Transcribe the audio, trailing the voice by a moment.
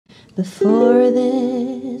Before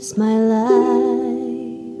this, my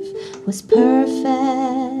life was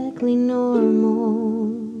perfectly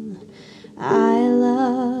normal. I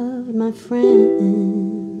loved my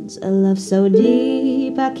friends, a love so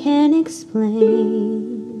deep I can't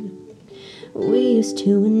explain. We used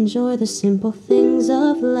to enjoy the simple things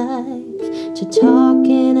of life, to talk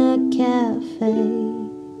in a cafe.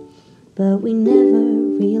 But we never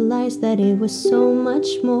realized that it was so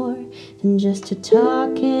much more than just to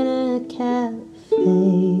talk in a cafe.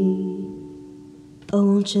 Oh,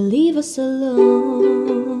 won't you leave us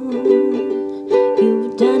alone?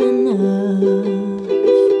 You've done enough.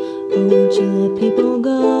 Oh, won't you let people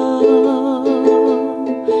go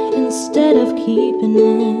instead of keeping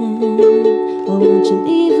it? Oh, won't you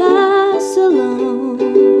leave us alone?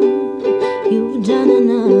 You've done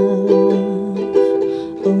enough.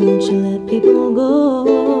 Oh, won't you let people go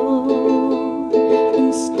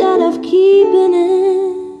instead of keeping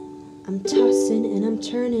it? I'm tossing and I'm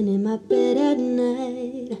turning in my bed at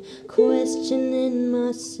night, questioning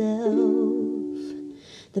myself.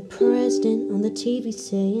 The president on the TV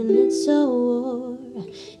saying it's a war,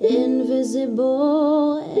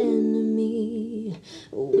 invisible enemy.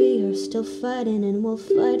 We are still fighting and we'll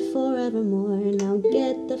fight forevermore. Now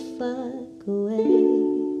get the fuck away.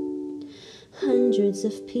 Hundreds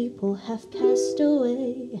of people have passed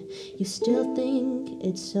away. You still think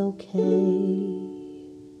it's okay?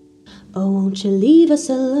 Oh, won't you leave us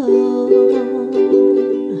alone?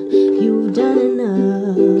 You've done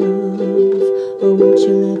enough. Oh, won't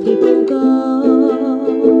you let people go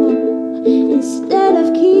instead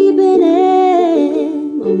of keeping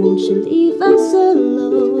it? Oh, won't you leave us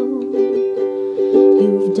alone?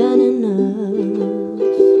 You've done enough.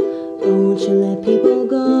 Oh, won't you let people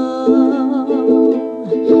go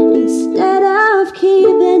instead of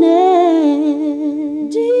keeping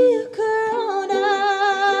it? Dear Corona,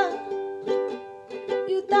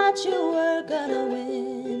 you thought you were gonna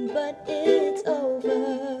win, but it's over,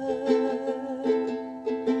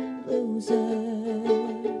 loser.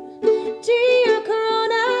 Dear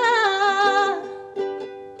Corona,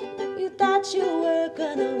 you thought you were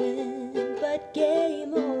gonna win, but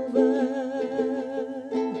game over,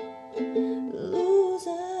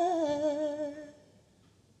 loser.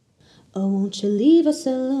 Oh, won't you leave us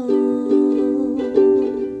alone?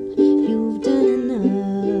 You've done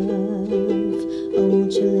enough. Oh,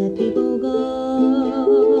 won't you let people go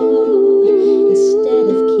instead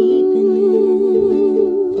of keeping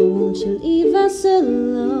it? Oh, won't you leave us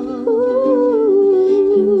alone?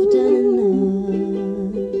 You've done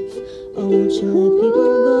enough. Oh, won't you let people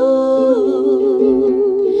go